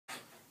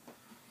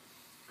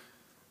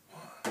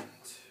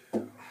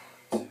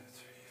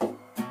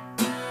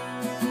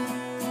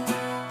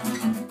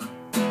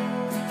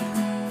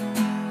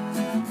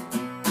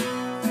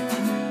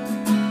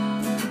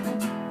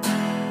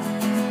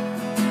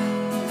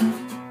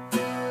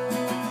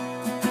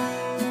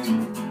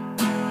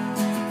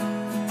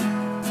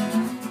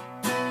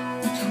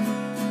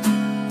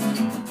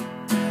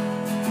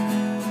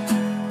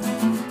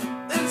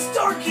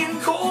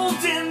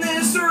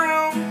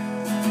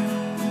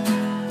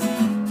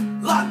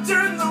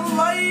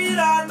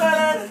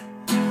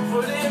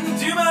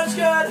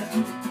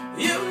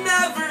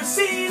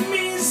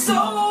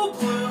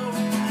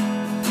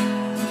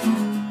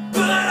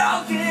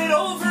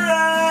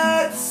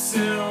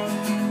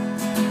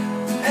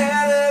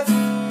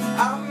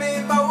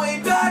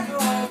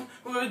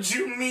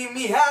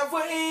me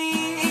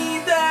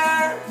halfway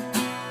there?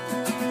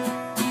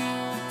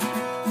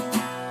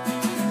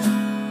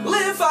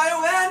 If I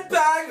went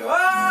back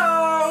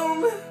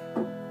home,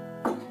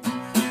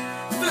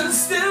 but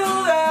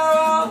still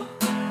there,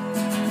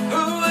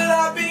 who would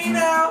I be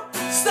now?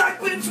 Stuck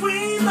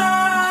between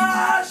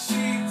the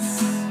sheets.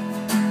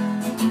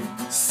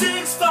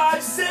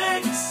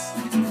 656.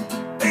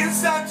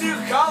 It's time to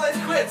call it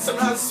quits. I'm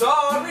not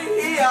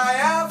sorry, I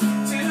have to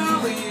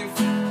leave.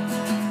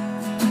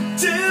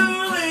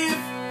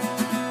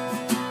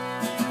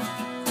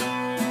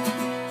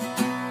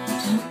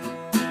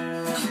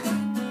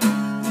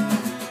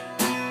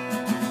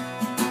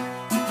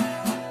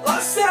 I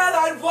said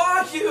I'd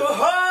walk you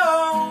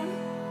home,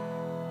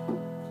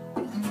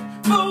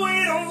 but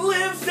we don't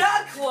live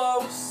that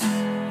close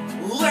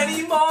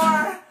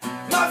anymore.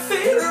 My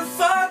feet are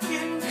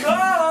fucking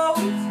cold.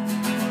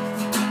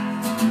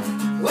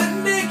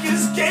 When Nick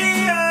is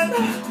gay and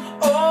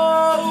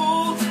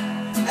old,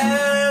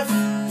 if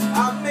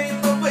I made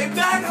my way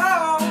back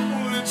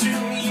home, would you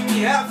meet me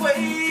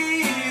halfway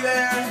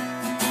there?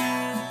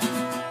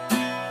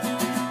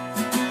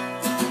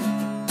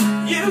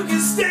 You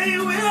can stay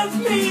with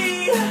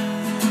me,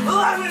 well,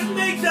 I would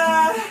make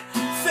that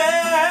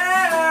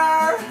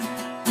fair.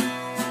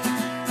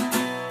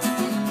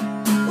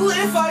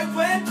 If I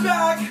went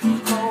back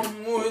home,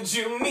 would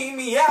you meet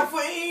me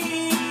halfway